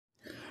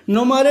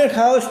No matter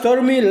how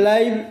stormy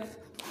life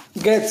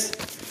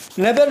gets,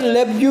 never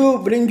let you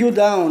bring you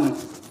down.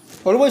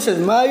 Always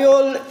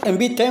smile and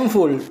be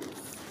thankful.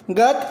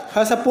 God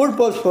has a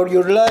purpose for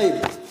your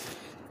life.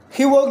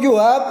 He woke you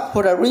up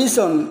for a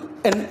reason,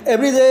 and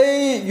every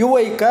day you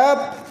wake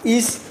up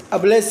is a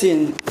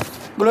blessing.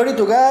 Glory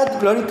to God,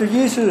 glory to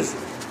Jesus.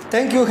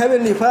 Thank you,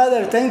 Heavenly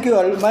Father. Thank you,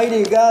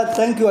 Almighty God.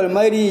 Thank you,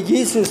 Almighty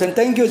Jesus. And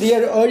thank you,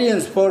 dear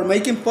audience, for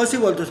making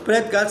possible to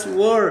spread God's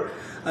word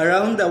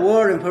around the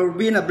world and for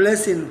being a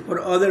blessing for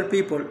other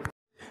people.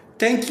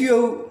 Thank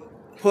you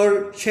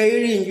for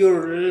sharing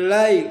your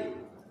life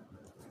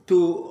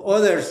to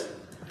others,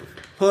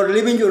 for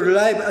living your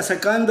life as a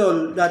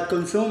candle that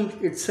consumes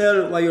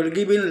itself while you're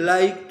giving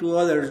light to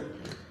others.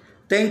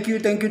 Thank you,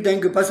 thank you,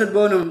 thank you. Pastor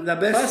Bonum, the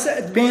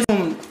best.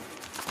 Bonum.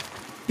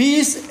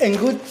 Peace and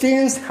good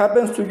things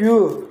happen to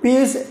you.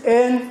 Peace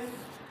and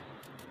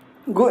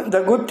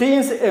the good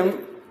things and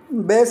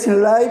best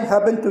in life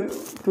happen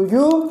to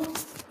you,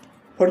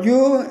 for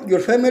you, your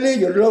family,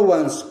 your loved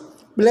ones.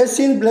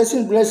 Blessing,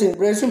 blessing, blessing.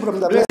 Blessing from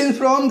the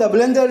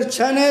Blender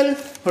channel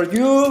for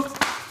you,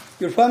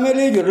 your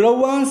family, your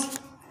loved ones.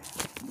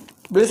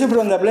 Blessing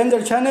from the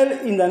Blender channel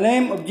in the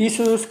name of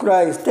Jesus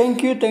Christ.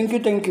 Thank you, thank you,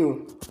 thank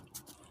you.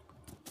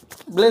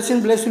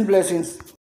 Blessing, blessing, blessings.